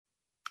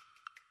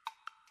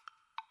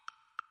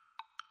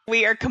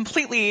We are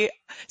completely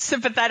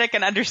sympathetic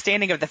and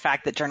understanding of the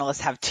fact that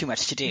journalists have too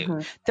much to do.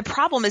 Mm-hmm. The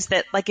problem is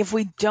that, if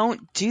we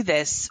don't do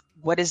this,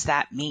 what does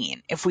that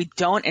mean? If we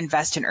don't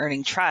invest in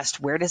earning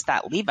trust, where does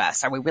that leave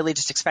us? Are we really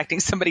just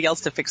expecting somebody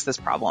else to fix this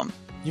problem?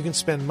 You can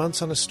spend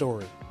months on a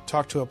story,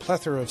 talk to a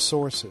plethora of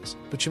sources,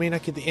 but you may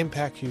not get the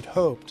impact you'd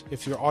hoped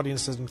if your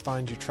audience doesn't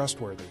find you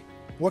trustworthy.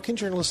 What can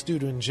journalists do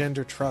to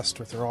engender trust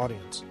with their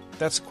audience?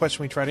 That's the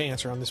question we try to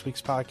answer on this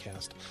week's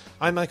podcast.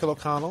 I'm Michael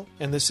O'Connell,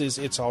 and this is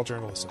It's All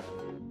Journalism.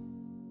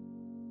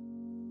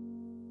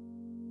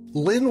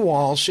 Lynn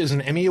Walsh is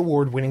an Emmy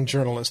Award-winning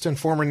journalist and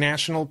former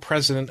national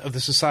president of the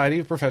Society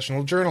of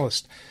Professional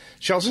Journalists.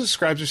 She also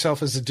describes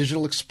herself as a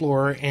digital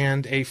explorer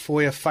and a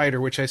FOIA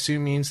fighter, which I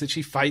assume means that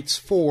she fights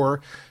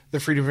for the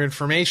Freedom of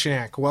Information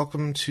Act.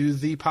 Welcome to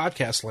the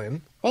podcast,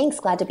 Lynn. Thanks.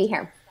 Glad to be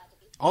here.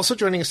 Also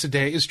joining us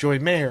today is Joy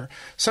Mayer.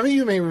 Some of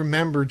you may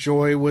remember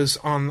Joy was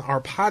on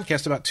our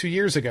podcast about 2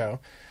 years ago.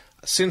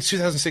 Since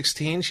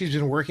 2016, she's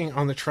been working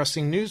on the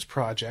Trusting News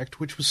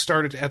Project, which was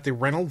started at the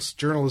Reynolds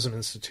Journalism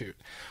Institute.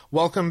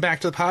 Welcome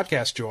back to the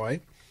podcast, Joy.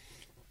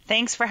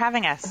 Thanks for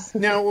having us.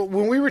 Now,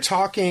 when we were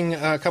talking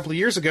a couple of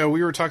years ago,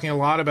 we were talking a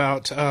lot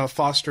about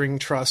fostering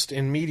trust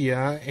in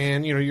media,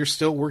 and you're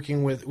still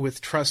working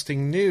with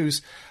Trusting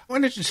News. Why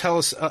don't you tell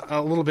us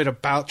a little bit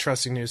about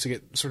Trusting News to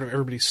get sort of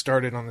everybody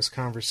started on this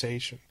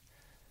conversation?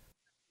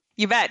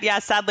 You bet. Yeah,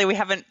 sadly, we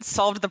haven't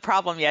solved the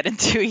problem yet in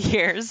 2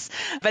 years.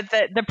 But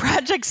the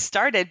project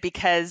started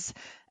because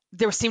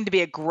there seemed to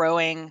be a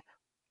growing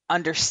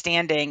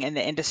understanding in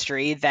the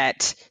industry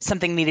that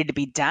something needed to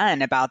be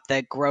done about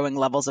the growing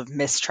levels of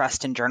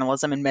mistrust in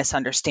journalism and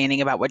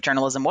misunderstanding about what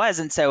journalism was.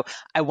 And so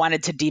I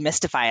wanted to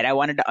demystify it. I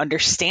wanted to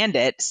understand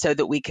it so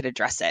that we could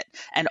address it.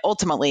 And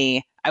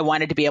ultimately, I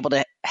wanted to be able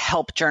to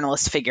help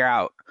journalists figure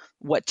out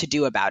what to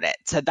do about it.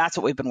 So that's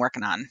what we've been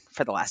working on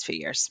for the last few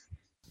years.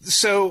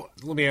 So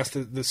let me ask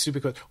the super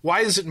question.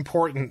 Why is it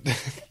important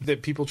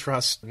that people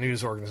trust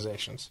news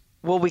organizations?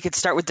 Well, we could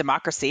start with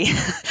democracy.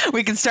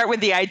 We can start with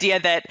the idea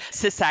that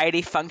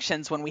society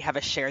functions when we have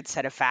a shared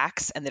set of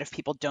facts, and that if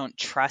people don't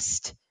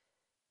trust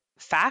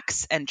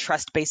facts and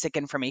trust basic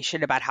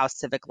information about how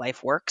civic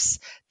life works,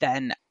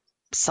 then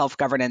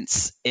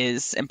self-governance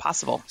is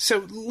impossible.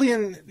 So,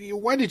 Lynn,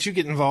 why did you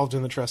get involved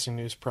in the Trusting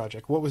News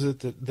Project? What was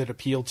it that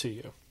appealed to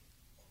you?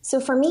 So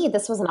for me,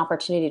 this was an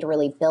opportunity to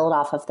really build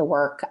off of the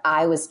work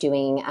I was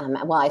doing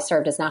while I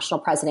served as national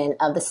president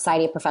of the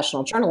Society of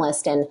Professional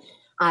Journalists. And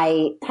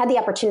I had the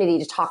opportunity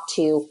to talk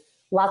to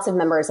lots of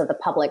members of the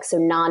public, so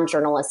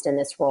non-journalists in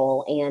this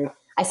role. And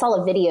I saw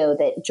a video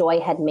that Joy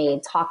had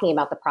made talking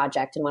about the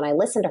project. And when I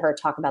listened to her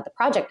talk about the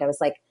project, I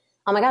was like,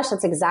 oh my gosh,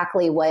 that's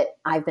exactly what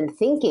I've been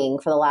thinking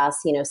for the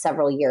last,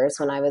 several years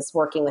when I was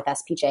working with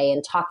SPJ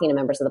and talking to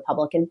members of the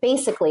public. And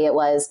basically it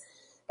was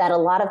that a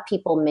lot of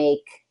people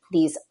make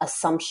these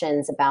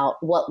assumptions about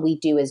what we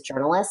do as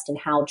journalists and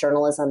how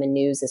journalism and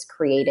news is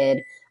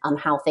created,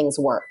 how things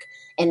work.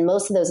 And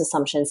most of those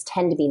assumptions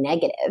tend to be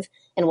negative.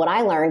 And what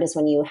I learned is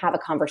when you have a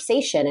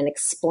conversation and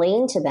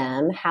explain to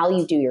them how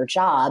you do your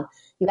job,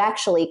 you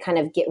actually kind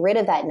of get rid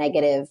of that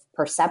negative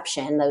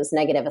perception, those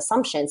negative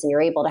assumptions, and you're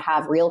able to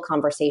have real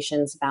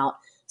conversations about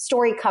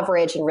story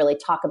coverage and really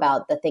talk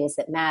about the things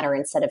that matter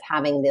instead of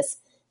having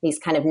these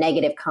kind of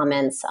negative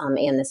comments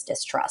and this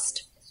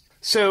distrust.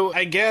 So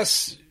I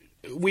guess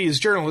we as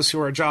journalists, who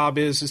our job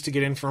is to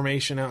get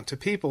information out to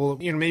people,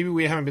 maybe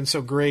we haven't been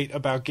so great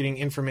about getting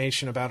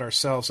information about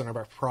ourselves and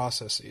about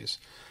processes.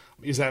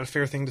 Is that a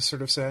fair thing to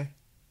sort of say?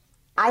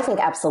 I think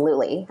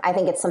absolutely. I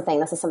think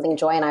this is something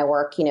Joy and I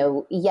work,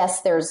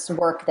 yes, there's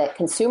work that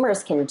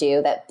consumers can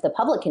do, that the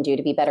public can do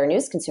to be better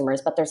news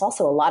consumers, but there's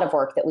also a lot of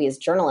work that we as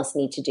journalists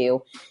need to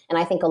do. And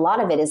I think a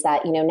lot of it is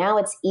that, now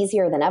it's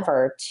easier than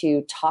ever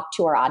to talk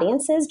to our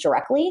audiences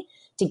directly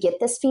to get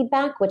this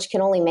feedback, which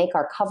can only make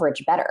our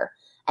coverage better.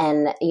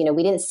 And,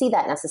 we didn't see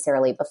that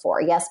necessarily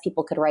before. Yes,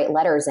 people could write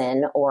letters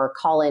in or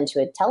call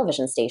into a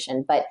television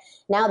station, but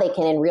now they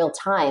can in real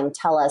time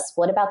tell us,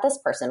 what about this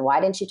person? Why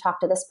didn't you talk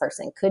to this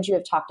person? Could you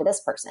have talked to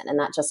this person? And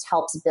that just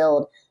helps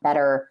build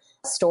better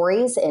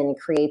stories and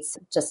creates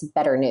just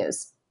better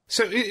news.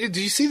 So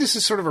do you see this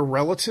as sort of a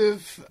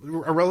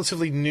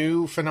relatively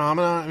new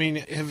phenomenon? I mean,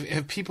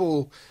 have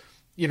people,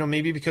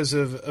 maybe because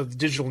of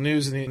digital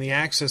news and the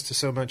access to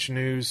so much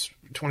news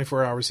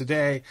 24 hours a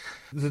day,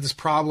 that this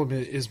problem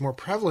is more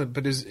prevalent.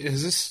 But is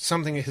this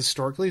something that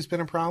historically has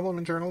been a problem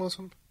in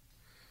journalism?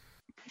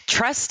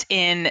 Trust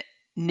in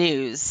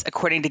news,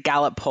 according to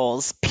Gallup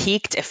polls,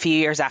 peaked a few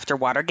years after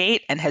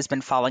Watergate and has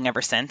been falling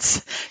ever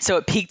since. So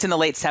it peaked in the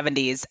late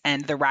 70s,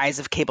 and the rise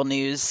of cable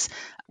news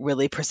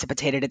really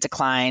precipitated a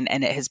decline,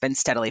 and it has been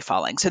steadily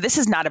falling. So this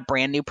is not a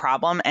brand new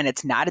problem, and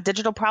it's not a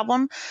digital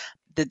problem.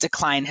 The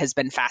decline has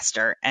been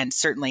faster. And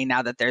certainly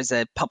now that there's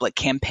a public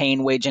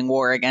campaign waging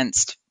war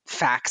against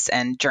facts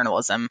and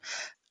journalism,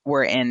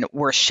 we're in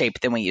worse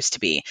shape than we used to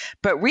be.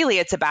 But really,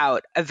 it's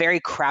about a very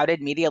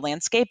crowded media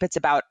landscape. It's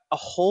about a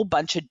whole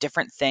bunch of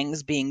different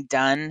things being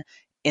done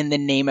in the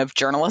name of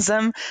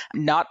journalism,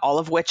 not all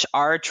of which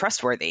are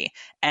trustworthy.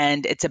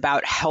 And it's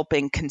about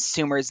helping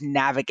consumers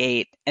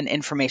navigate an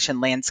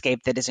information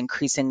landscape that is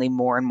increasingly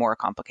more and more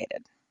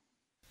complicated.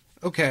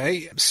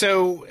 Okay.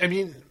 So, I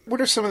mean,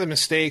 what are some of the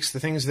mistakes, the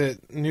things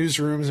that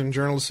newsrooms and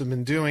journalists have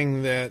been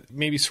doing that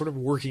maybe sort of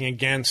working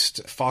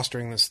against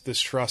fostering this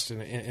trust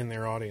in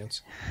their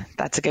audience?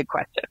 That's a good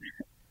question.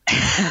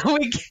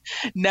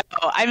 No,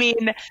 I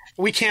mean,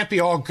 we can't be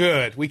all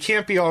good. We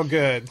can't be all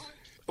good.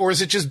 Or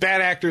is it just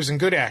bad actors and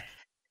good actors?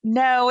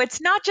 No,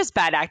 it's not just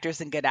bad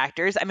actors and good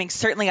actors. I mean,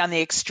 certainly on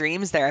the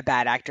extremes, there are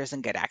bad actors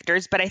and good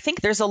actors, but I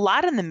think there's a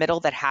lot in the middle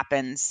that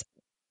happens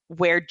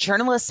where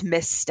journalists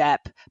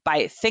misstep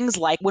by things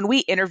like when we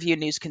interview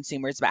news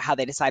consumers about how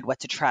they decide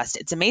what to trust.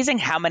 It's amazing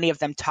how many of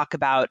them talk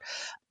about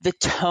the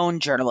tone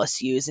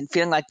journalists use and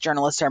feeling like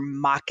journalists are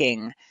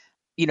mocking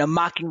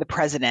the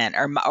president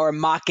or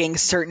mocking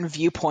certain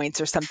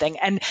viewpoints or something.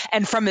 And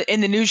from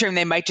in the newsroom,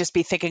 they might just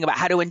be thinking about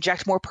how to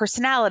inject more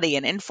personality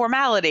and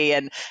informality.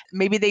 And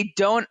maybe they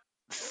don't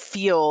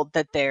feel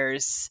that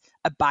there's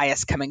a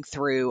bias coming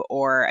through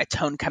or a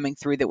tone coming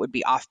through that would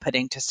be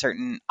off-putting to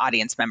certain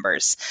audience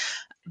members.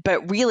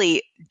 But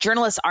really,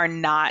 journalists are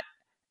not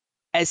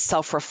as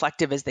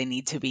self-reflective as they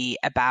need to be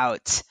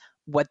about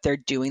what they're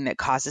doing that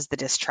causes the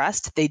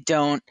distrust. They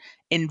don't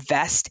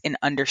invest in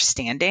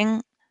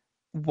understanding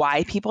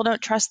why people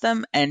don't trust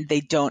them, and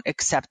they don't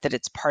accept that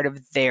it's part of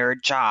their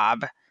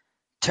job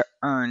to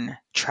earn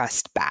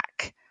trust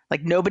back.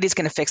 Like, nobody's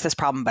going to fix this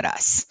problem but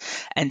us.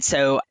 And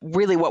so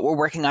really what we're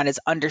working on is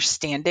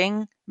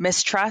understanding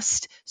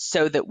mistrust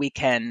so that we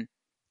can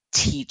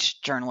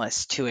teach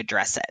journalists to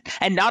address it.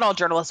 And not all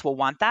journalists will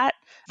want that.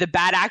 The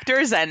bad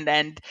actors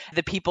and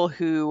the people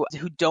who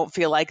don't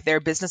feel like their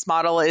business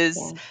model is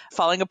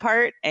falling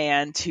apart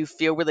and who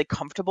feel really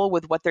comfortable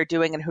with what they're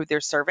doing and who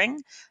they're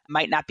serving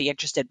might not be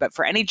interested. But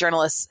for any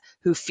journalists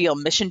who feel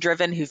mission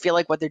driven, who feel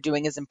like what they're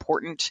doing is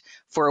important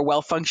for a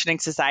well-functioning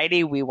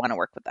society, we want to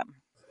work with them.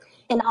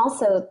 And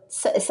also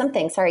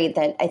something,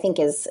 that I think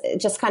is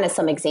just kind of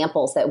some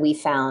examples that we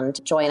found,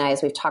 Joy and I,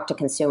 as we've talked to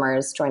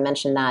consumers, Joy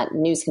mentioned that,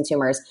 news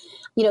consumers,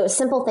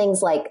 simple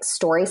things like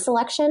story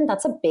selection,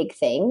 that's a big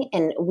thing.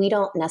 And we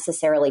don't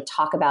necessarily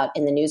talk about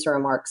in the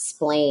newsroom or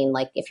explain,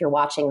 like if you're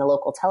watching the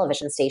local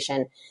television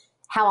station,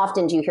 how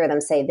often do you hear them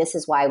say, this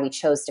is why we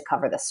chose to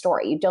cover the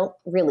story? You don't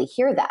really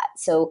hear that.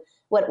 So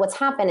what's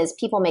happened is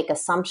people make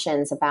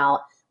assumptions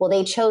about, well,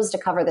 they chose to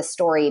cover the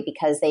story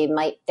because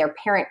their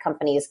parent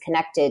company is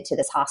connected to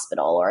this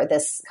hospital or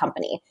this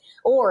company.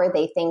 Or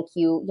they think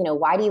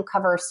why do you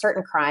cover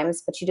certain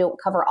crimes, but you don't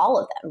cover all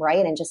of them,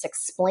 right? And just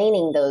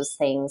explaining those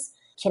things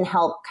can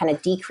help kind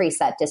of decrease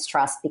that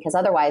distrust, because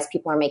otherwise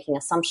people are making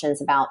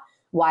assumptions about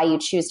why you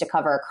choose to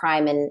cover a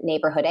crime in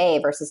neighborhood A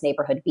versus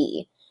neighborhood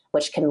B,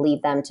 which can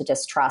lead them to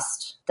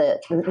distrust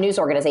the news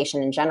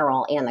organization in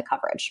general and the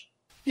coverage.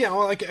 Yeah,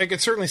 well, I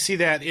could certainly see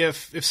that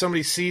if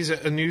somebody sees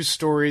a news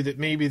story that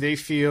maybe they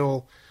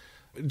feel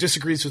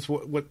disagrees with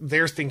what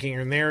they're thinking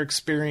or their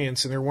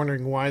experience, and they're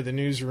wondering why the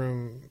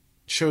newsroom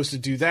chose to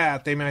do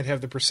that, they might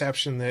have the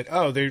perception that,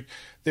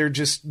 they're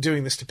just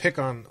doing this to pick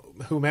on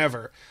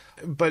whomever.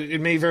 But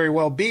it may very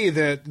well be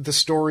that the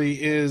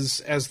story is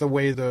as the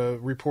way the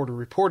reporter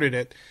reported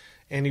it,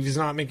 and if he's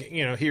not making,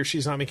 he or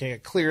she's not making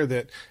it clear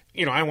that,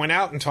 I went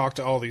out and talked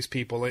to all these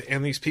people,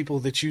 and these people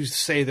that you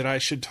say that I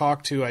should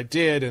talk to, I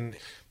did, and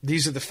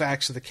these are the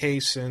facts of the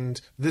case,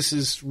 and this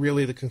is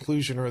really the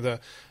conclusion or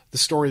the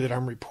story that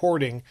I'm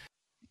reporting.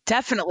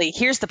 Definitely.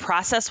 Here's the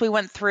process we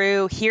went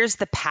through. Here's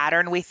the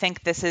pattern we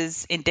think this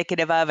is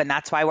indicative of, and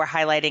that's why we're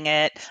highlighting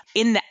it.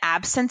 In the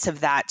absence of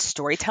that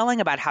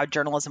storytelling about how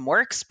journalism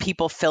works,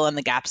 people fill in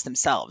the gaps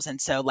themselves. And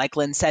so, like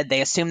Lynn said,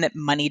 they assume that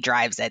money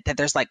drives it, that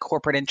there's like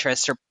corporate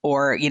interests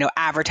or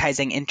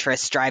advertising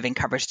interests driving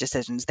coverage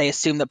decisions. They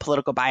assume that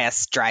political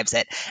bias drives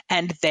it.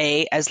 And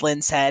they, as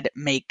Lynn said,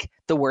 make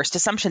the worst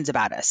assumptions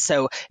about us.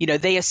 So,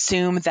 they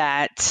assume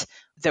that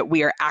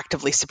we are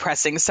actively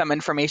suppressing some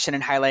information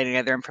and highlighting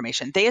other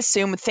information. They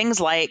assume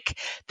things like,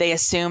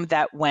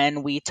 that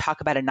when we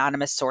talk about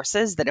anonymous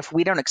sources, that if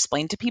we don't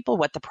explain to people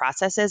what the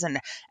process is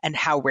and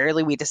how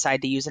rarely we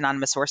decide to use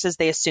anonymous sources,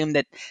 they assume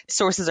that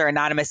sources are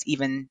anonymous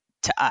even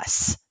to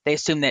us. They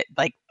assume that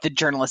the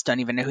journalists don't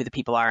even know who the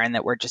people are and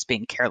that we're just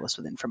being careless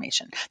with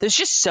information. There's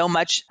just so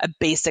much a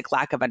basic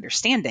lack of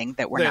understanding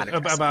that we're not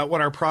addressing. About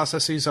what our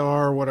processes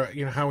are, what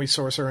are, how we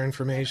source our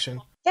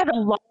information. Yeah, the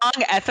long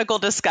ethical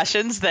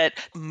discussions that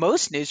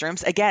most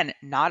newsrooms, again,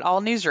 not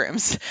all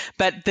newsrooms,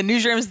 but the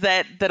newsrooms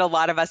that a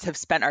lot of us have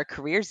spent our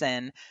careers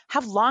in,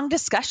 have long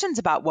discussions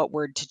about what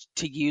word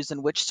to use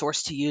and which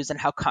source to use and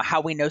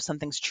how we know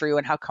something's true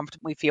and how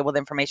comfortable we feel with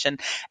information.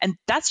 And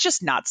that's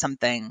just not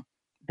something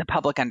the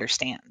public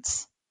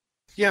understands.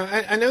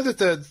 Yeah, I know that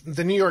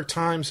the New York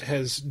Times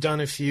has done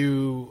a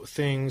few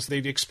things.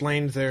 They've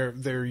explained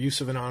their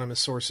use of anonymous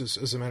sources,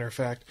 as a matter of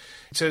fact,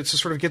 to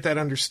sort of get that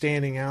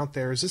understanding out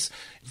there. Is this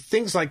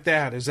things like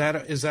that? Is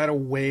that a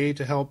way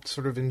to help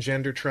sort of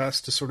engender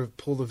trust, to sort of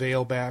pull the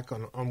veil back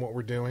on what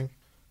we're doing?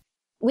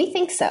 We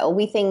think so.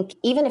 We think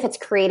even if it's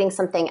creating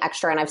something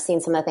extra, and I've seen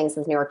some of the things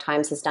that the New York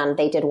Times has done,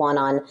 they did one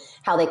on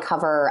how they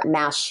cover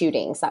mass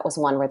shootings. That was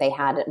one where they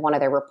had one of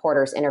their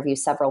reporters interview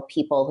several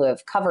people who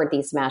have covered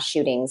these mass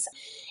shootings.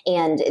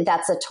 And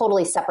that's a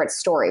totally separate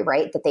story,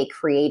 right? That they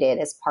created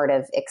as part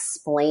of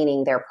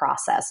explaining their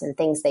process and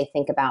things they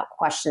think about,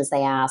 questions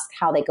they ask,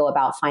 how they go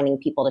about finding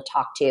people to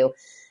talk to,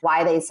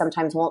 why they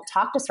sometimes won't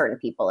talk to certain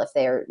people if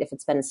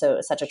it's been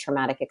such a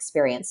traumatic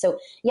experience. So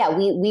yeah,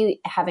 we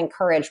have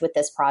encouraged with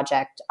this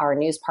project our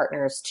news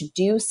partners to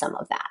do some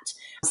of that.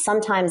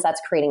 Sometimes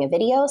that's creating a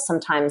video,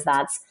 sometimes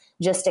that's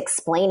just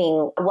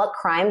explaining what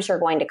crimes you're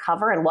going to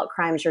cover and what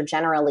crimes you're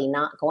generally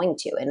not going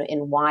to,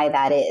 and why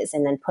that is,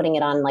 and then putting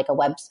it on like a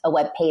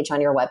web page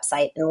on your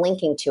website and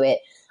linking to it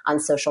on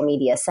social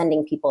media,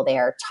 sending people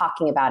there,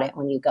 talking about it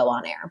when you go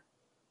on air.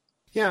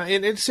 Yeah,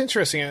 and it's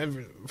interesting.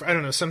 I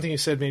don't know, something you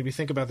said made me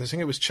think about this. I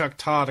think it was Chuck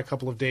Todd a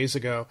couple of days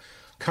ago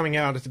coming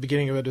out at the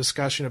beginning of a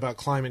discussion about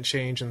climate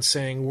change and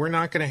saying, we're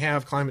not going to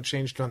have climate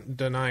change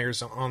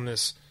deniers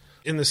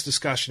in this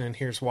discussion, and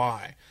here's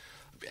why.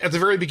 At the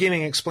very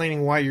beginning,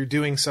 explaining why you're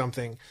doing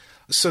something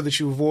so that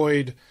you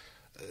avoid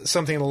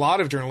something a lot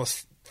of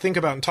journalists think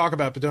about and talk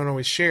about but don't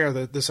always share,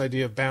 this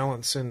idea of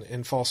balance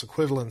and false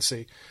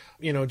equivalency.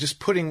 You know, just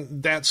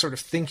putting that sort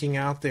of thinking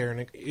out there, and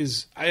it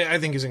is, I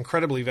think, is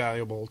incredibly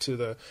valuable to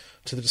the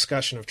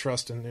discussion of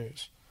trust in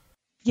news.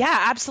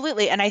 Yeah,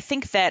 absolutely. And I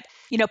think that,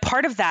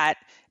 part of that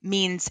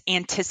means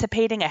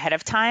anticipating ahead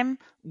of time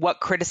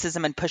what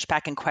criticism and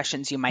pushback and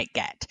questions you might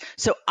get.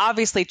 So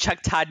obviously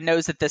Chuck Todd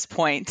knows at this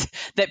point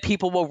that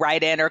people will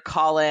write in or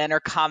call in or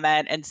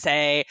comment and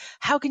say,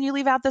 how can you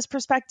leave out this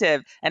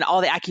perspective? And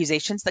all the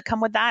accusations that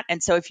come with that.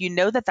 And so if you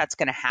know that that's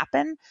going to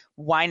happen,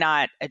 why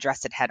not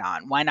address it head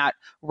on? Why not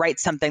write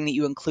something that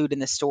you include in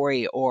the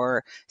story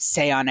or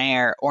say on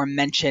air or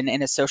mention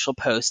in a social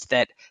post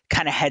that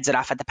kind of heads it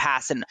off at the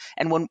pass?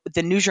 And when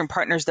the newsroom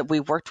partners that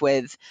we've worked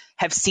with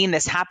have seen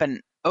this happen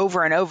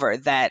over and over,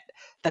 that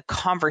the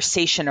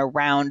conversation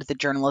around the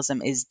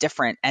journalism is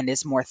different and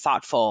is more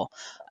thoughtful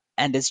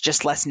and is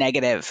just less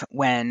negative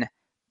when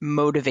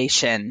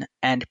motivation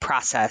and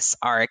process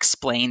are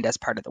explained as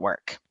part of the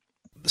work.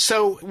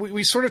 So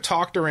we sort of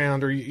talked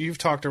around, or you've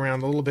talked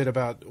around a little bit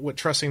about what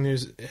Trusting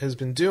News has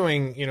been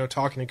doing,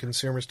 talking to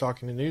consumers,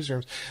 talking to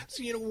newsrooms.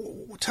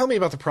 So, tell me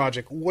about the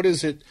project. What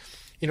is it?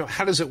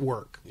 How does it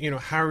work?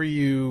 How are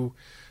you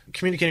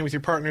communicating with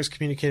your partners,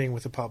 communicating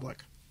with the public?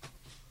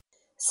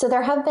 So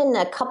there have been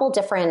a couple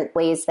different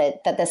ways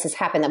that this has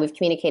happened, that we've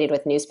communicated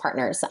with news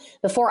partners.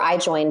 Before I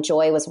joined,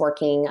 Joy was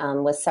working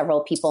with several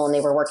people, and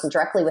they were working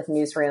directly with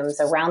newsrooms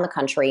around the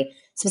country,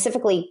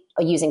 specifically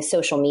using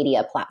social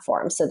media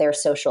platforms, so their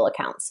social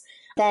accounts.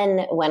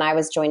 Then when I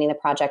was joining the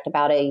project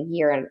about a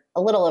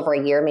little over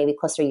a year, maybe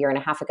close to a year and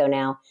a half ago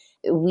now,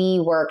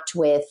 we worked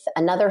with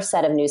another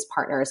set of news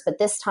partners, but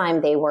this time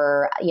they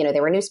were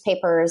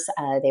newspapers,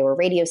 they were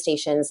radio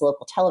stations,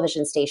 local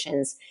television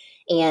stations,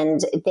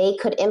 and they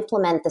could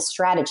implement the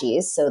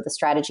strategies. So the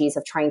strategies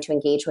of trying to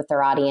engage with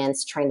their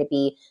audience, trying to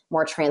be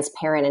more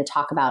transparent and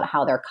talk about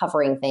how they're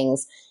covering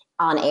things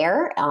on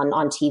air, on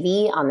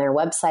TV, on their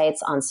websites,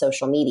 on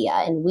social media.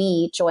 And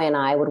Joy and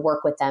I would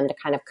work with them to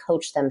kind of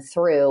coach them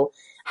through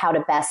how to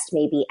best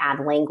maybe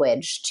add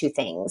language to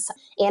things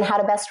and how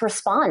to best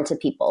respond to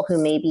people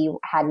who maybe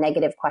had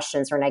negative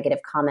questions or negative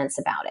comments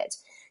about it.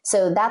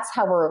 So that's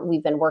how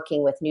we've been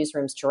working with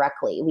newsrooms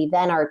directly. We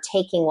then are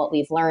taking what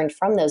we've learned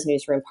from those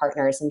newsroom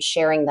partners and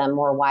sharing them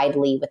more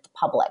widely with the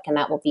public. And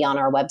that will be on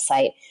our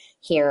website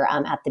here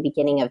at the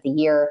beginning of the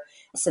year,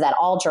 so that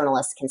all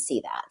journalists can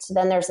see that. So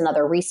then there's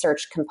another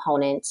research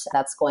component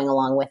that's going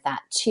along with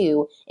that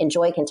too. And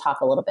Joy can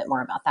talk a little bit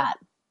more about that.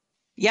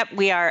 Yep,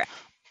 we are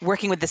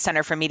working with the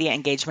Center for Media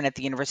Engagement at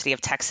the University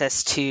of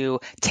Texas to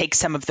take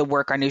some of the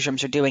work our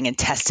newsrooms are doing and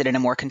test it in a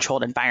more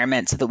controlled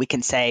environment so that we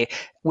can say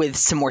with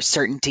some more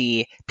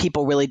certainty,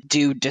 people really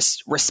do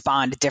just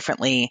respond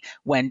differently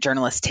when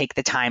journalists take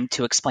the time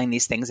to explain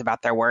these things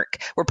about their work.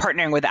 We're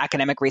partnering with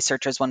academic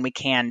researchers when we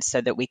can so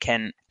that we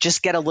can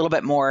just get a little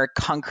bit more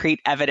concrete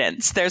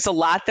evidence. There's a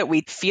lot that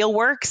we feel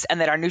works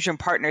and that our newsroom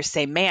partners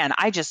say, man,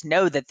 I just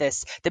know that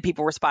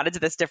people responded to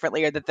this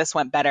differently or that this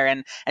went better.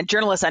 And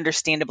journalists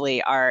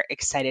understandably are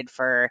excited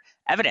for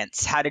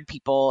evidence.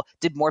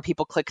 Did more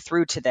people click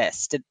through to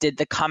this? Did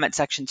the comment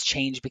sections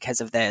change because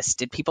of this?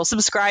 Did people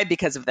subscribe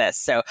because of this?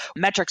 So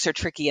metrics are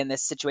tricky in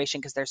this situation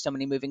because there's so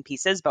many moving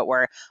pieces, but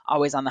we're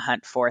always on the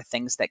hunt for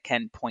things that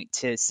can point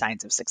to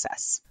signs of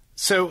success.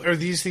 So are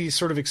these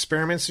sort of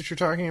experiments that you're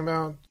talking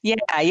about?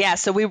 Yeah.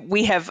 So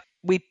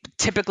we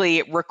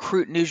typically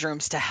recruit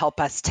newsrooms to help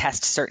us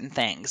test certain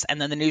things. And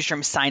then the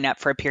newsrooms sign up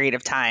for a period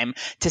of time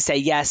to say,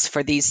 yes,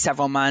 for these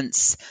several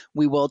months,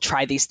 we will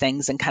try these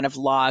things and kind of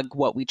log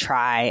what we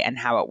try and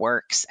how it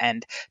works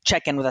and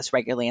check in with us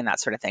regularly and that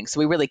sort of thing. So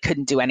we really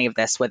couldn't do any of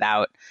this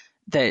without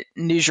the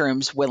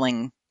newsrooms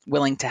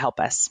willing to help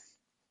us.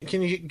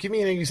 Can you give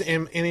me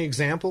any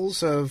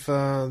examples of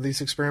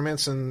these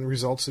experiments and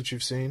results that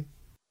you've seen?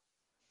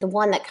 the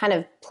one that kind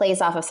of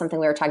plays off of something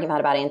we were talking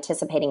about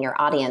anticipating your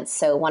audience.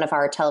 So one of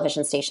our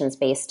television stations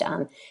based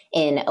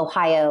in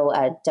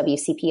Ohio,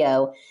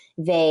 WCPO,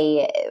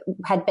 they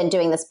had been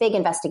doing this big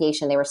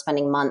investigation. They were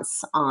spending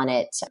months on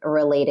it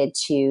related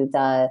to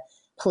the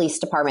police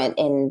department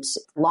and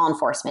law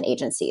enforcement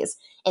agencies.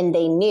 And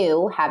they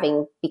knew,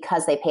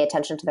 because they pay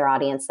attention to their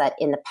audience, that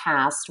in the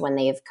past, when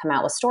they've come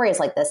out with stories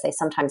like this, they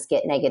sometimes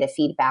get negative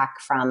feedback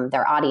from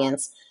their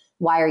audience.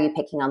 Why are you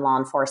picking on law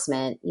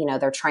enforcement?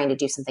 They're trying to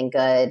do something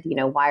good.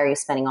 Why are you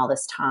spending all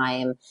this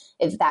time?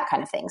 That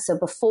kind of thing. So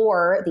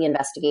before the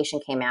investigation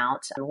came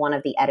out, one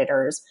of the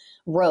editors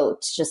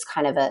wrote just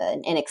kind of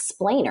an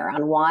explainer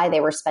on why they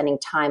were spending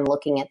time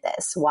looking at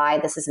this, why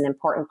this is an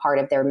important part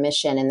of their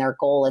mission and their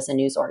goal as a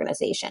news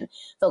organization,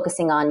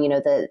 focusing on,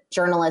 the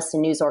journalists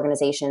and news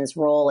organizations'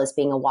 role as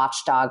being a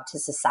watchdog to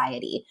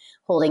society,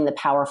 holding the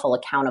powerful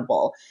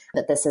accountable,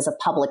 that this is a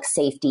public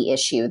safety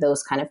issue,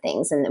 those kind of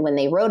things. And when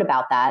they wrote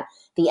about that,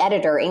 the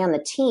editor and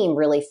the team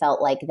really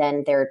felt like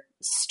then their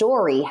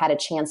story had a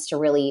chance to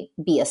really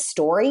be a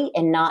story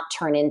and not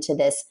turn into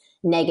this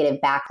negative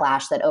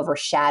backlash that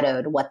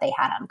overshadowed what they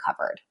had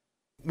uncovered.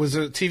 Was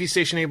the TV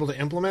station able to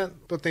implement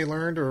what they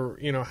learned, or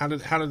how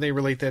did they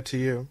relate that to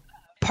you?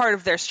 Part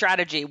of their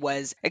strategy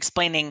was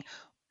explaining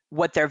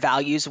what their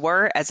values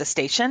were as a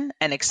station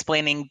and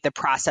explaining the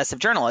process of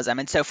journalism.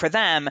 And so for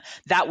them,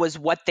 that was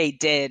what they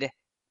did.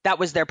 That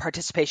was their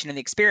participation in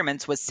the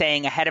experiments, was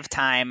saying ahead of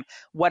time,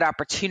 what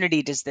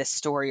opportunity does this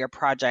story or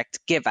project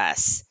give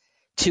us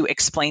to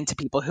explain to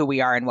people who we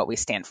are and what we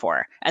stand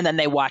for? And then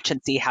they watch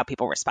and see how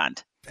people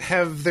respond.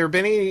 Have there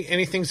been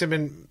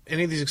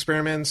any of these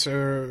experiments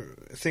or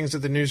things that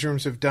the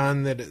newsrooms have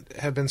done that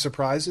have been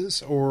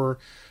surprises, or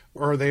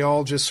are they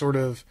all just sort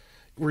of,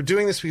 we're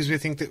doing this because we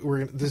think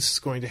that this is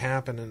going to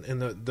happen,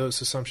 and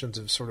those assumptions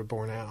have sort of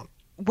borne out?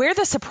 Where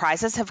the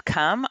surprises have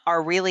come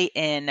are really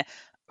in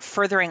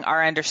furthering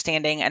our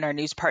understanding and our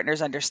news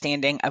partners'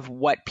 understanding of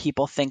what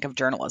people think of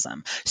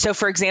journalism. So,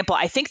 for example,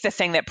 I think the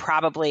thing that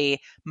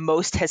probably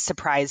most has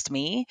surprised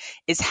me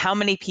is how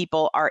many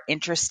people are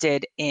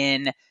interested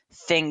in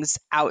things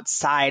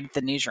outside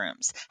the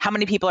newsrooms. How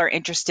many people are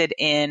interested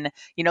in,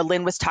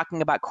 Lynn was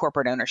talking about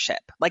corporate ownership,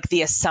 like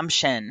the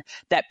assumption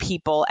that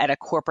people at a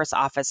corporate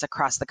office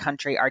across the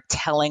country are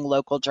telling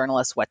local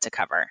journalists what to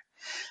cover.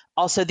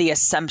 Also, the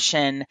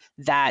assumption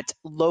that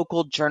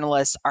local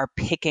journalists are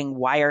picking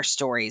wire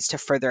stories to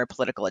further a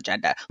political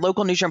agenda.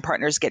 Local newsroom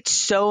partners get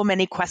so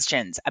many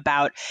questions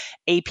about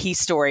AP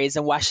stories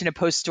and Washington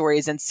Post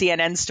stories and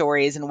CNN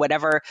stories and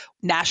whatever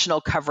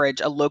national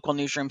coverage a local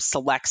newsroom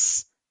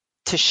selects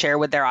to share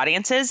with their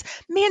audiences.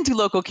 Man, do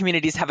local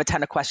communities have a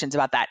ton of questions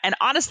about that. And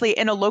honestly,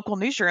 in a local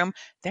newsroom,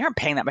 they aren't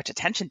paying that much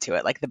attention to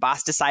it. Like, the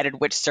boss decided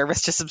which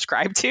service to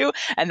subscribe to,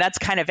 and that's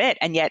kind of it.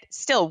 And yet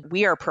still,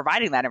 we are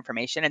providing that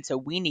information. And so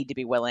we need to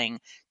be willing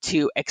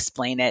to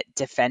explain it,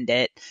 defend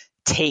it,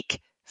 take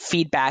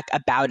feedback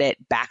about it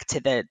back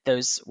to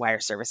those wire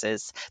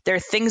services. There are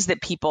things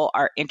that people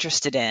are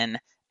interested in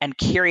and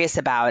curious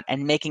about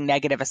and making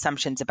negative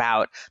assumptions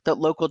about that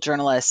local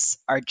journalists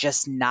are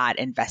just not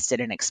invested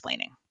in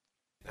explaining.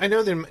 I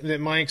know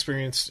that my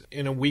experience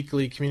in a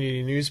weekly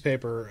community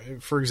newspaper,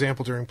 for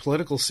example, during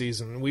political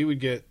season, we would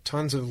get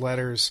tons of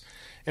letters.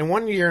 And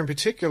one year in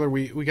particular,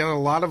 we got a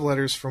lot of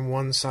letters from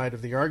one side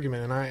of the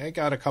argument. And I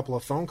got a couple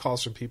of phone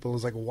calls from people. It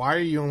was like, why are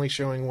you only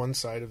showing one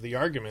side of the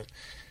argument?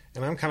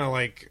 And I'm kind of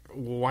like,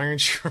 why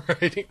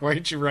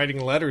aren't you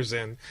writing letters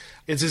in?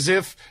 It's as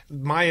if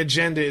my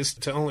agenda is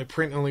to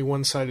print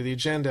one side of the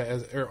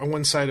agenda, or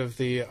one side of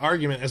the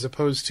argument, as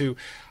opposed to,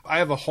 I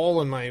have a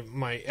hole in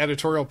my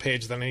editorial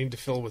page that I need to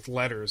fill with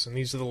letters, and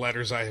these are the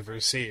letters I have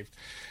received.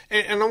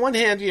 And on one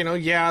hand,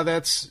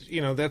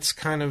 that's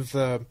kind of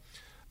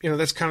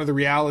the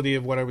reality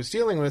of what I was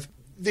dealing with.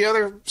 The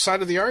other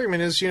side of the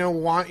argument is,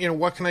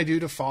 what can I do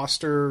to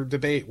foster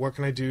debate? What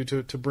can I do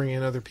to bring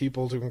in other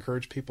people, to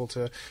encourage people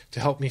to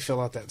help me fill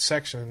out that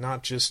section, and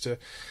not just to,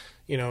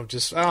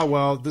 this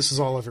is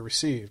all I've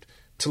received,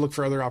 to look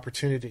for other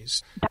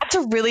opportunities. That's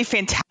a really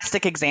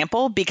fantastic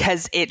example,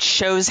 because it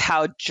shows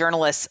how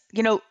journalists,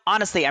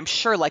 honestly, I'm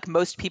sure, like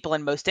most people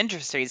in most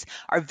industries,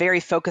 are very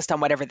focused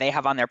on whatever they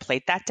have on their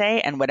plate that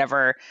day and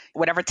whatever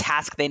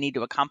task they need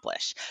to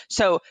accomplish.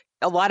 So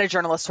a lot of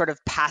journalists sort of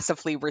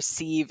passively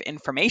receive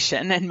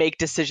information and make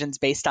decisions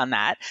based on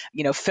that,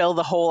 fill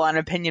the hole on an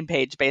opinion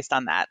page based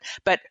on that.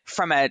 But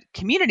from a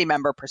community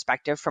member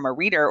perspective, from a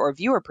reader or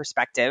viewer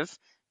perspective,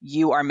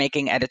 you are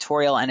making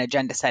editorial and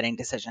agenda setting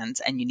decisions,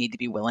 and you need to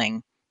be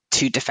willing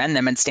to defend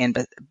them and stand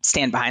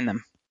behind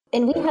them.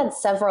 And we had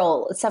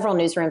several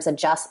newsrooms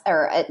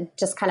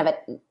just kind of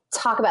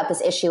talk about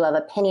this issue of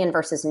opinion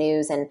versus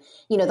news. And,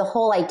 the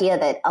whole idea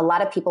that a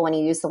lot of people, when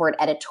you use the word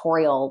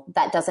editorial,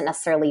 that doesn't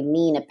necessarily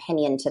mean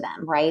opinion to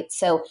them, right?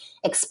 So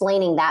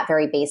explaining that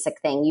very basic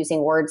thing,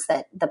 using words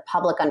that the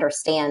public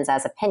understands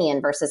as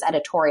opinion versus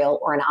editorial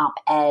or an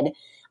op-ed,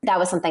 that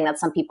was something that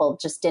some people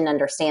just didn't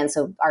understand.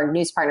 So our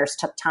news partners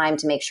took time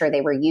to make sure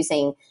they were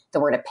using the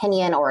word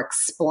opinion or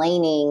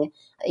explaining,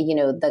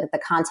 the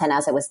content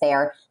as it was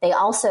there.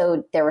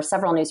 There were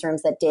several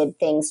newsrooms that did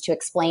things to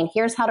explain,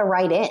 here's how to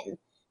write in,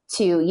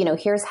 to,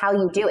 here's how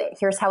you do it.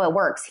 Here's how it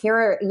works.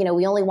 Here,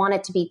 we only want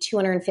it to be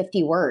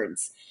 250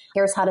 words.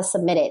 Here's how to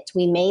submit it.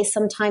 We may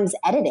sometimes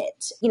edit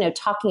it,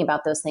 talking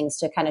about those things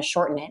to kind of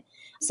shorten it.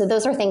 So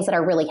those are things that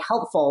are really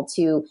helpful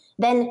to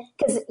then,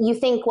 because you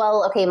think,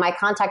 well, okay, my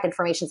contact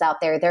information's out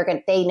there.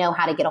 They know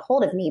how to get a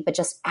hold of me, but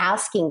just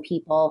asking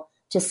people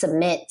to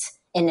submit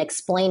and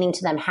explaining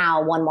to them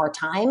how one more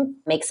time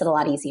makes it a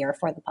lot easier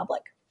for the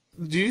public.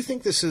 Do you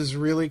think this is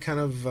really kind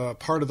of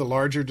part of the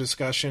larger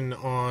discussion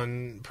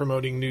on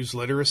promoting news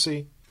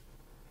literacy?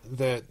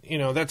 That,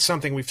 that's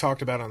something we've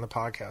talked about on the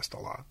podcast a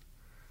lot.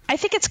 I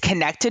think it's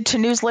connected to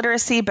news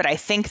literacy, but I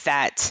think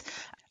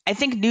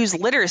news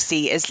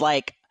literacy is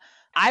like,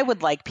 I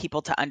would like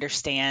people to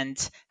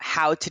understand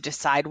how to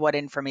decide what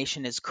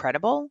information is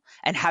credible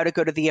and how to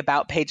go to the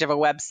about page of a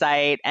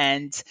website,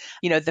 and,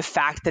 the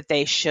fact that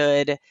they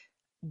should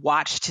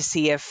watch to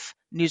see if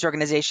news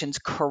organizations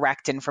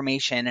correct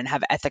information and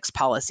have ethics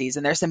policies.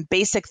 And there's some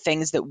basic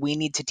things that we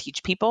need to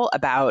teach people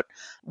about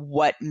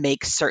what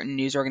makes certain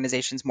news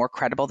organizations more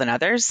credible than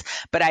others.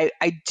 But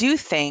I do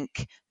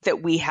think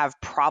that we have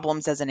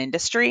problems as an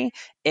industry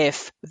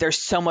if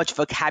there's so much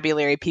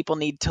vocabulary people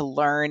need to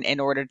learn in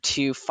order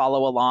to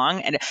follow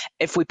along. And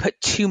if we put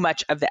too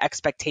much of the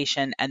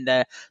expectation and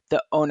the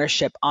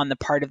ownership on the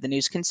part of the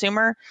news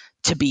consumer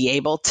to be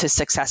able to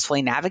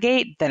successfully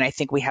navigate, then I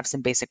think we have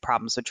some basic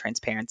problems with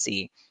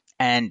transparency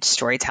and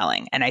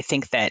storytelling. And I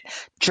think that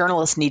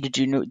journalists need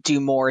to do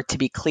more to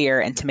be clear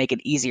and to make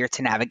it easier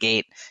to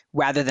navigate,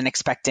 rather than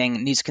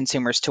expecting news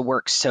consumers to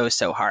work so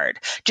hard.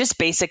 Just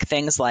basic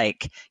things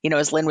like,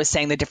 as Lynn was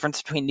saying, the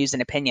difference between news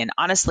and opinion.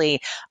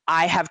 Honestly,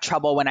 I have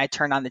trouble when I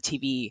turn on the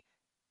TV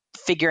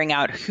figuring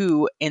out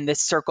who in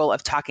this circle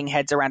of talking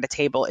heads around a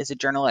table is a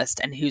journalist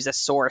and who's a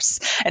source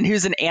and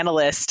who's an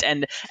analyst,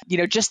 and,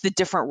 just the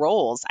different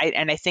roles.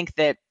 I think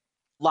that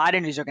a lot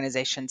of news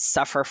organizations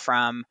suffer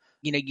from,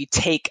 you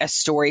take a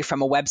story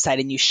from a website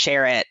and you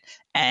share it.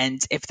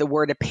 And if the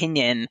word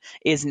opinion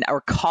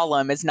or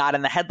column is not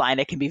in the headline,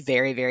 it can be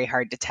very, very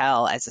hard to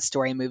tell as the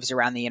story moves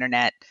around the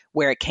internet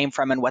where it came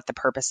from and what the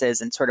purpose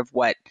is and sort of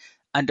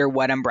under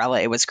what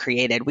umbrella it was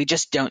created. We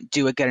just don't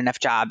do a good enough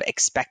job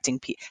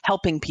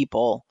helping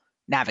people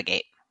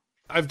navigate.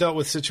 I've dealt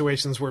with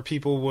situations where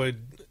people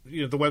would,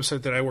 the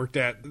website that I worked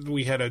at,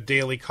 we had a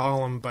daily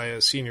column by a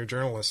senior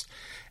journalist,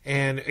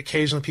 and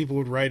occasionally people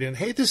would write in,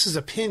 hey, this is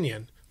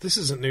opinion. This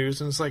isn't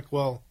news. And it's like,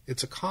 well,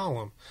 it's a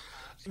column.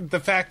 The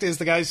fact is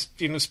the guy's,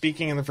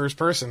 speaking in the first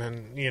person,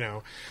 and,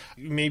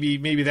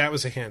 maybe that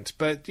was a hint.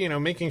 But,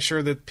 making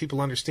sure that people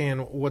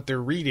understand what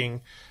they're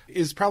reading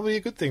is probably a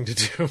good thing to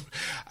do.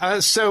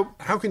 So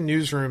how can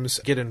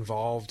newsrooms get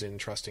involved in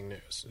trusting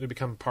news to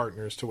become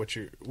partners to what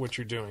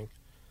you're doing?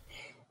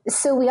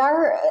 So we're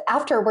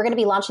going to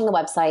be launching the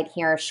website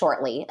here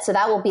shortly. So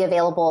that will be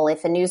available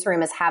if a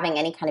newsroom is having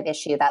any kind of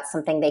issue. That's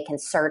something they can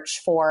search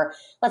for.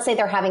 Let's say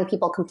they're having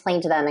people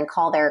complain to them and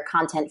call their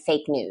content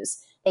fake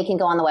news. They can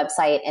go on the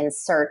website and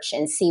search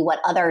and see what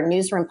other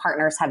newsroom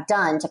partners have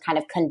done to kind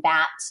of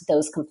combat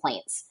those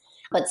complaints.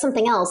 But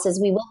something else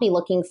is we will be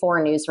looking for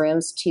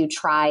newsrooms to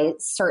try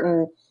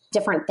certain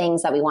different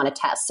things that we want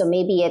to test. So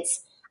maybe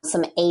it's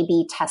some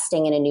A/B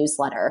testing in a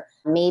newsletter.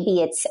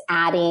 Maybe it's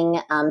adding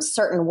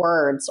certain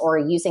words or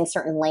using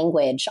certain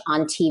language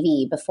on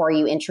TV before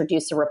you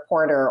introduce a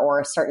reporter or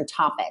a certain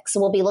topic. So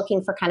we'll be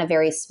looking for kind of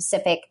very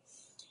specific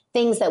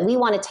things that we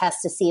want to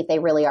test to see if they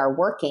really are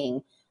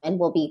working. And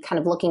we'll be kind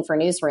of looking for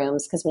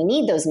newsrooms because we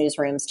need those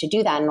newsrooms to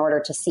do that in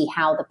order to see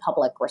how the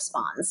public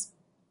responds.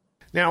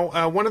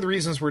 Now, one of the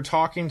reasons we're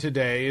talking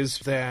today is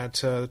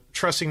that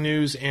Trusting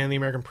News and the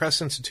American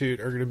Press Institute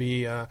are going to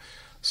be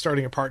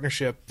starting a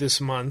partnership this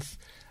month.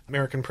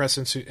 American Press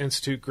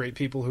Institute, great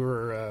people who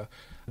are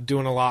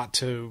doing a lot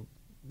to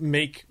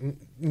make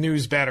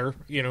news better,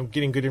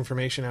 getting good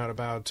information out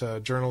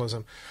about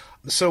journalism.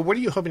 So what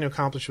are you hoping to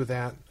accomplish with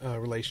that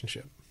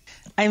relationship?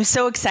 I'm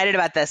so excited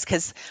about this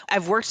because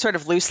I've worked sort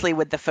of loosely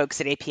with the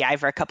folks at API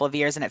for a couple of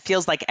years, and it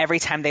feels like every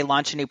time they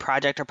launch a new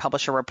project or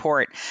publish a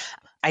report,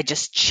 I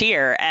just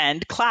cheer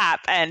and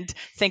clap and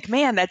think,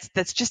 man,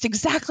 that's just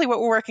exactly what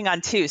we're working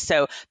on too.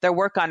 So their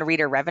work on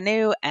reader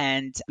revenue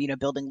and,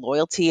 building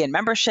loyalty and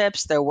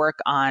memberships, their work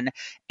on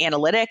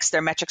analytics,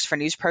 their metrics for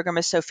news program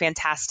is so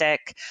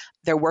fantastic.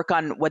 Their work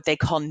on what they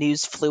call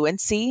news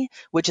fluency,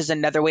 which is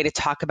another way to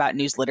talk about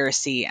news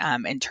literacy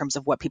in terms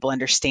of what people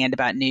understand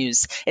about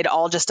news. It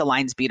all just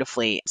aligns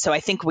beautifully. So I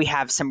think we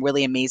have some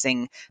really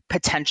amazing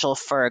potential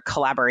for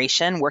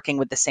collaboration, working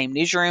with the same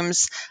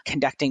newsrooms,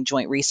 conducting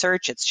joint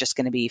research. It's just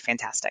going to be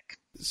fantastic.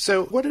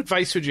 So what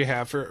advice would you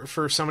have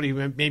for somebody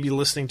who may be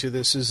listening to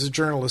this as a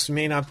journalist, who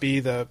may not be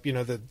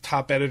the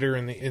top editor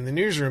in the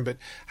newsroom, but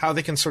how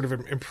they can sort of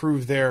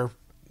improve their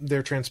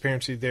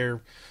transparency,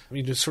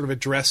 sort of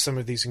address some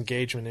of these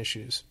engagement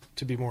issues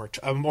to be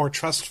a more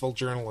trustful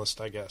journalist,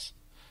 I guess?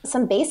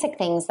 Some basic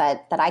things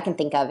that I can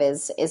think of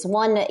is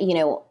one,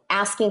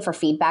 asking for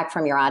feedback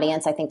from your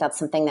audience. I think that's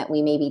something that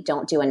we maybe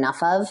don't do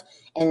enough of.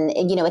 And,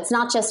 it's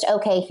not just,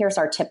 okay, here's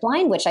our tip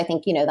line, which I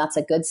think, that's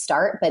a good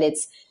start, but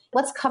it's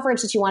what's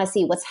coverage that you want to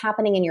see, what's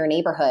happening in your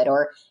neighborhood,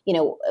 or,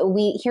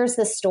 here's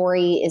this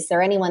story. Is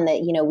there anyone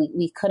that,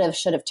 we could have,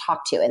 should have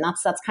talked to? And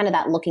that's kind of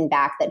that looking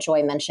back that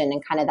Joy mentioned,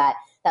 and kind of that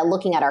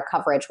looking at our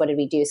coverage, what did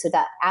we do? So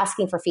that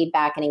asking for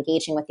feedback and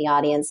engaging with the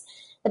audience,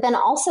 but then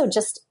also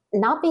just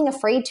not being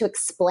afraid to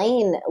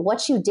explain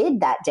what you did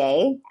that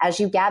day as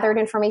you gathered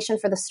information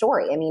for the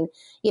story. I mean,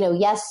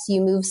 yes, you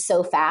move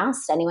so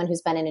fast. Anyone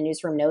who's been in a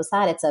newsroom knows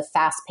that. It's a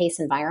fast-paced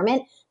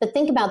environment. But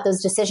think about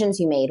those decisions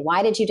you made.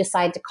 Why did you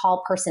decide to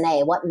call person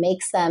A? What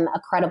makes them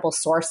a credible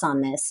source on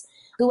this?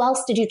 Who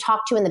else did you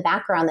talk to in the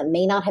background that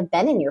may not have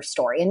been in your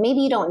story? And maybe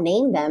you don't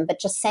name them,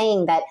 but just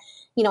saying that,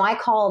 I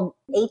called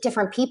 8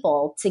 different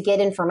people to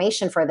get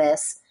information for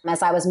this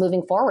as I was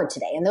moving forward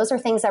today. And those are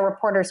things that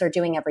reporters are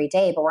doing every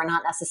day, but we're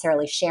not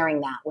necessarily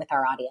sharing that with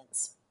our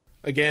audience.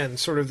 Again,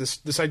 sort of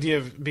this idea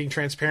of being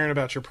transparent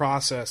about your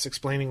process,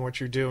 explaining what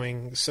you're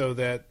doing so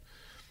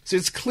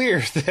it's clear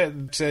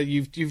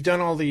that you've done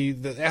all the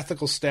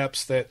ethical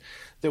steps that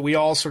we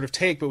all sort of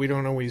take, but we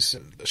don't always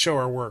show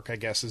our work, I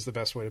guess is the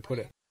best way to put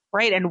it.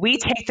 Right. And we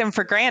take them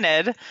for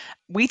granted.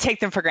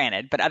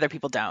 But other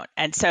people don't.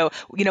 And so,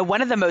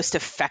 one of the most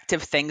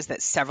effective things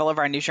that several of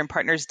our newsroom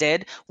partners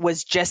did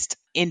was just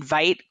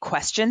invite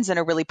questions in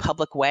a really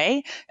public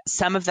way.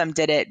 Some of them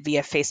did it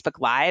via Facebook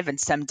Live and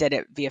some did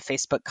it via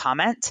Facebook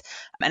comment.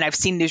 And I've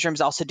seen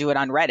newsrooms also do it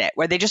on Reddit,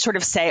 where they just sort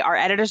of say, our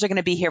editors are going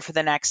to be here for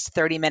the next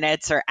 30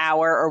 minutes or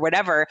hour or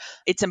whatever.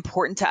 It's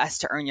important to us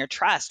to earn your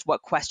trust.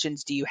 What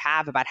questions do you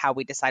have about how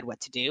we decide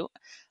what to do,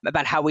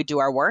 about how we do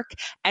our work?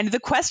 And the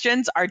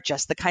questions are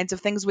just the kinds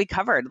of things we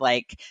covered,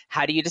 like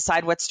how do you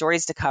decide what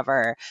stories to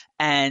cover,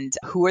 and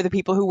who are the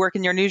people who work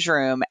in your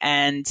newsroom,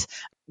 and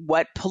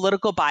what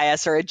political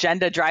bias or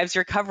agenda drives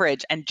your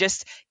coverage, and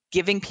just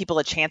giving people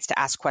a chance to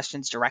ask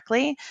questions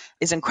directly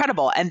is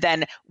incredible. And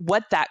then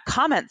what that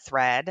comment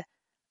thread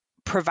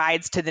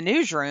provides to the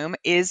newsroom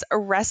is a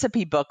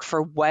recipe book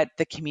for what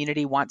the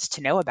community wants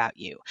to know about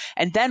you.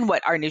 And then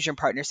what our newsroom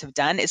partners have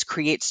done is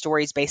create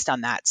stories based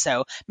on that.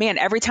 So, man,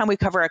 every time we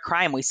cover a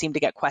crime, we seem to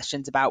get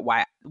questions about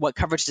what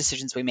coverage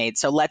decisions we made.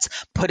 So let's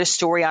put a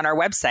story on our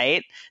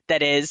website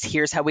that is,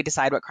 here's how we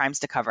decide what crimes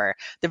to cover.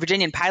 The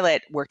Virginian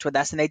Pilot worked with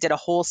us and they did a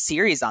whole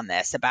series on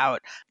this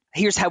about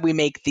here's how we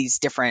make these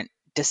different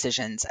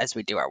decisions as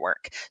we do our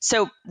work.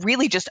 So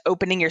really just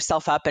opening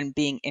yourself up and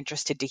being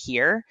interested to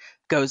hear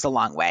goes a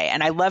long way.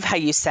 And I love how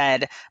you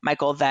said,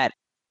 Michael, that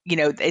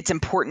it's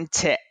important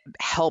to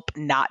help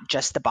not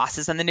just the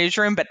bosses in the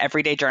newsroom, but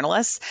everyday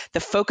journalists. The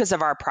focus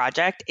of our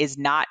project is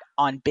not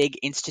on big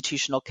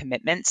institutional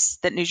commitments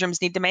that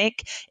newsrooms need to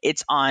make.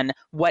 It's on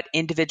what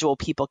individual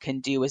people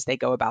can do as they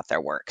go about their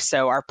work.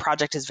 So our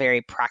project is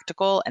very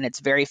practical and it's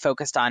very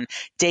focused on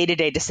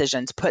day-to-day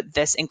decisions.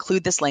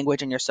 Include this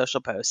language in your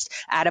social post,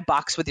 add a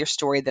box with your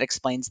story that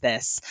explains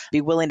this,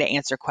 be willing to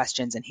answer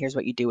questions, and here's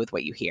what you do with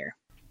what you hear.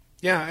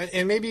 Yeah,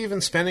 and maybe even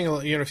spending,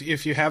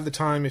 if you have the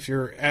time, if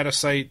you're at a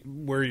site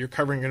where you're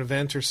covering an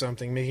event or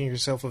something, making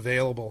yourself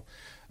available.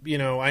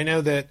 I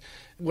know that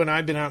when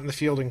I've been out in the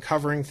field and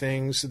covering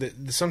things,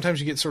 that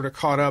sometimes you get sort of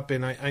caught up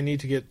in, I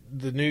need to get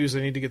the news,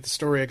 I need to get the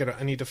story,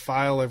 I need to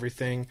file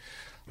everything.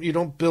 You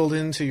don't build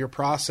into your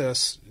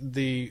process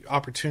the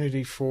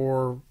opportunity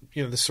for,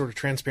 this sort of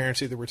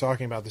transparency that we're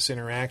talking about, this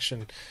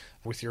interaction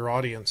with your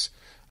audience.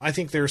 I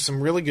think there are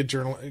some really good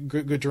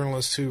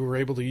journalists who are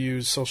able to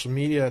use social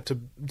media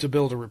to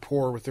build a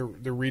rapport with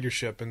their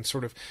readership and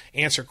sort of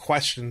answer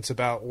questions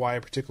about why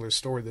a particular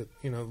story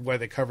why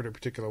they covered a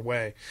particular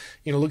way,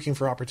 looking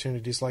for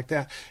opportunities like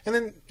that. And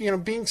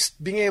then,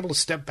 being able to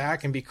step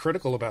back and be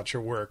critical about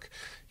your work.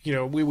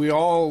 We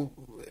all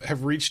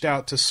have reached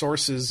out to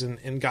sources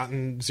and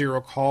gotten 0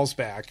 calls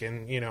back.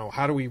 And,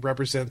 how do we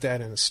represent that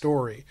in a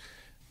story?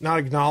 Not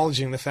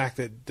acknowledging the fact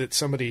that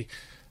somebody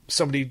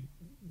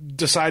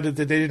decided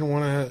that they didn't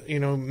want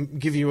to,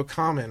 give you a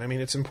comment. I mean,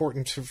 it's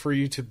important for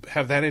you to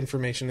have that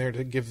information there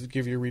to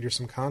give your reader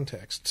some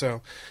context.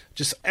 So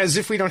just as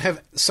if we don't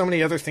have so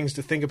many other things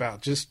to think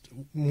about, just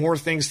more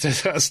things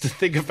to us to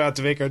think about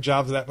to make our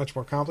jobs that much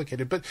more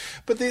complicated. But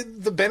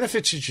the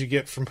benefits that you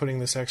get from putting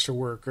this extra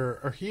work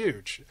are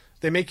huge.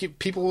 They make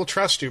people will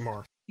trust you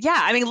more. Yeah,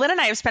 I mean, Lynn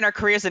and I have spent our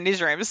careers in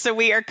newsrooms, so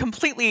we are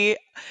completely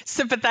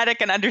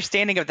sympathetic and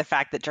understanding of the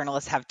fact that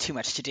journalists have too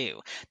much to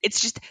do.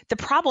 It's just the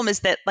problem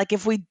is that,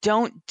 if we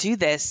don't do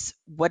this,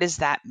 what does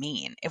that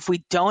mean? If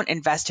we don't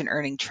invest in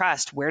earning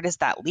trust, where does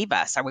that leave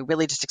us? Are we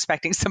really just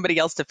expecting somebody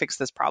else to fix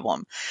this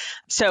problem?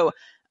 So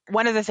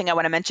One other thing I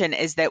want to mention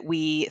is that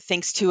we,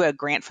 thanks to a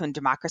grant from the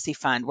Democracy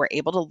Fund, we're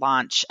able to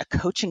launch a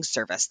coaching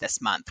service this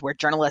month where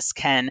journalists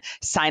can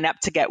sign up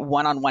to get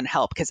one-on-one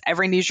help, because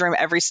every newsroom,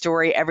 every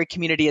story, every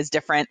community is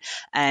different,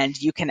 and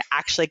you can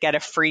actually get a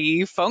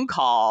free phone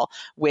call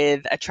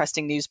with a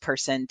trusting news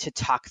person to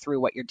talk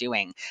through what you're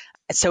doing.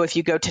 So if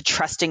you go to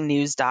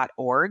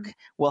trustingnews.org,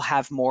 we'll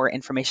have more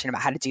information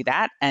about how to do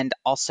that, and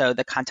also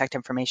the contact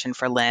information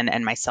for Lynn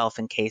and myself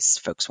in case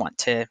folks want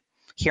to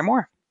hear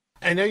more.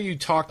 I know you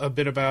talked a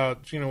bit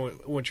about,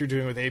 what you're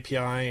doing with API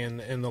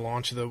and the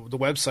launch of the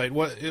website.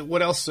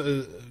 What else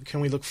can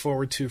we look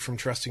forward to from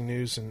Trusting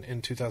News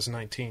in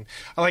 2019?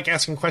 I like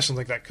asking questions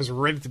like that because we're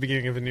right at the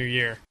beginning of a new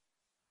year.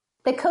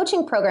 The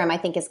coaching program, I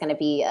think, is going to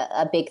be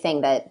a big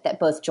thing that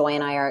both Joy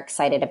and I are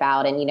excited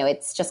about. And,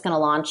 it's just going to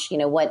launch,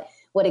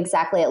 what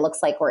exactly it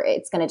looks like, where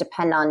it's going to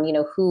depend on,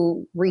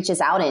 who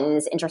reaches out and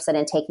is interested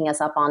in taking us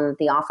up on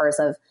the offers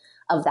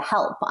of the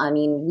help. I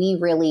mean, we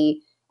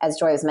really, as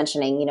Joy was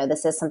mentioning,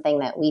 this is something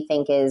that we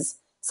think is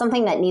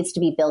something that needs to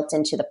be built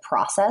into the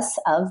process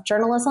of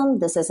journalism.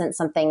 This isn't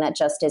something that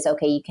just is,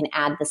 okay, you can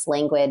add this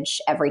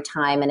language every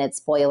time and it's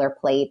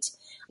boilerplate.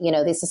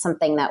 This is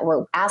something that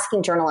we're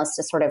asking journalists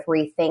to sort of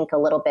rethink a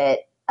little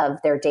bit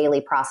of their daily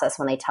process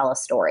when they tell a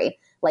story.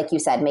 Like you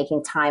said,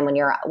 making time when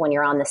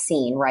you're on the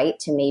scene, right?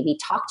 To maybe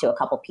talk to a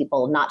couple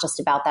people, not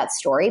just about that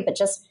story, but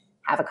just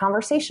have a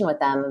conversation with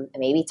them,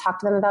 maybe talk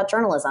to them about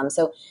journalism.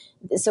 So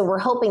we're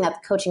hoping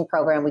that the coaching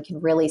program, we can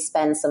really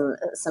spend some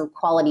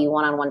quality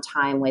one-on-one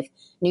time with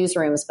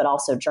newsrooms, but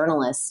also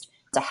journalists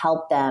to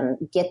help them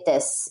get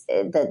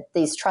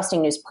these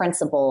trusting news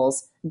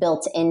principles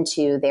built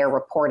into their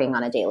reporting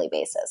on a daily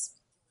basis.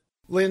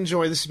 Lynn,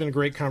 Joy, this has been a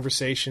great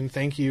conversation.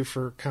 Thank you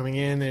for coming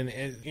in.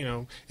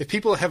 And if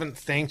people haven't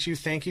thanked you,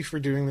 thank you for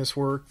doing this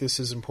work. This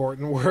is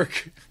important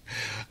work.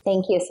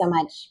 Thank you so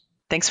much.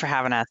 Thanks for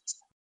having us.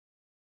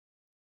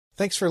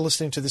 Thanks for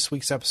listening to this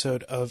week's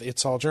episode of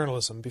It's All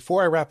Journalism.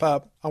 Before I wrap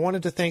up, I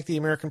wanted to thank the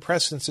American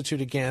Press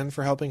Institute again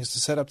for helping us to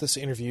set up this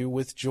interview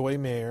with Joy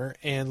Mayer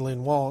and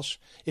Lynn Walsh.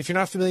 If you're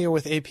not familiar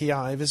with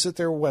API, visit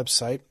their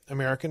website,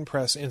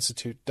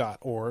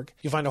 americanpressinstitute.org.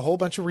 You'll find a whole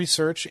bunch of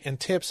research and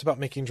tips about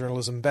making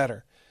journalism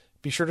better.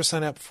 Be sure to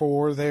sign up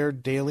for their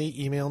daily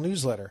email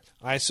newsletter.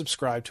 I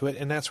subscribe to it,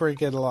 and that's where you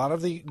get a lot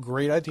of the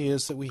great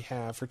ideas that we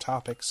have for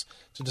topics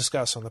to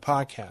discuss on the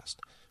podcast.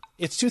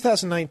 It's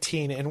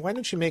 2019, and why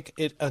don't you make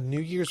it a New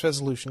Year's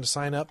resolution to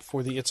sign up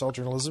for the It's All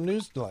Journalism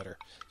newsletter?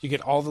 You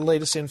get all the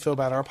latest info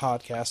about our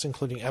podcast,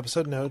 including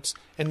episode notes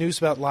and news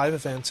about live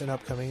events and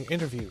upcoming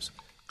interviews.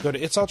 Go to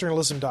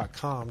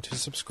itsalljournalism.com to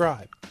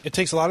subscribe. It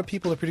takes a lot of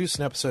people to produce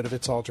an episode of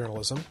It's All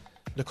Journalism.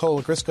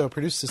 Nicole Grisco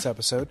produced this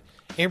episode.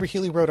 Amber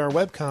Healy wrote our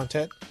web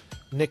content.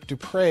 Nick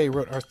Dupre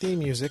wrote our theme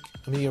music.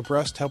 Amelia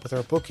Brust helped with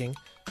our booking.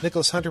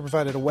 Nicholas Hunter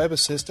provided a web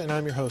assist, and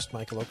I'm your host,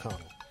 Michael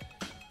O'Connell.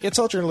 It's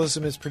All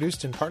Journalism is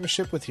produced in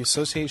partnership with the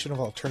Association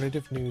of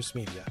Alternative News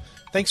Media.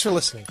 Thanks for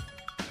listening.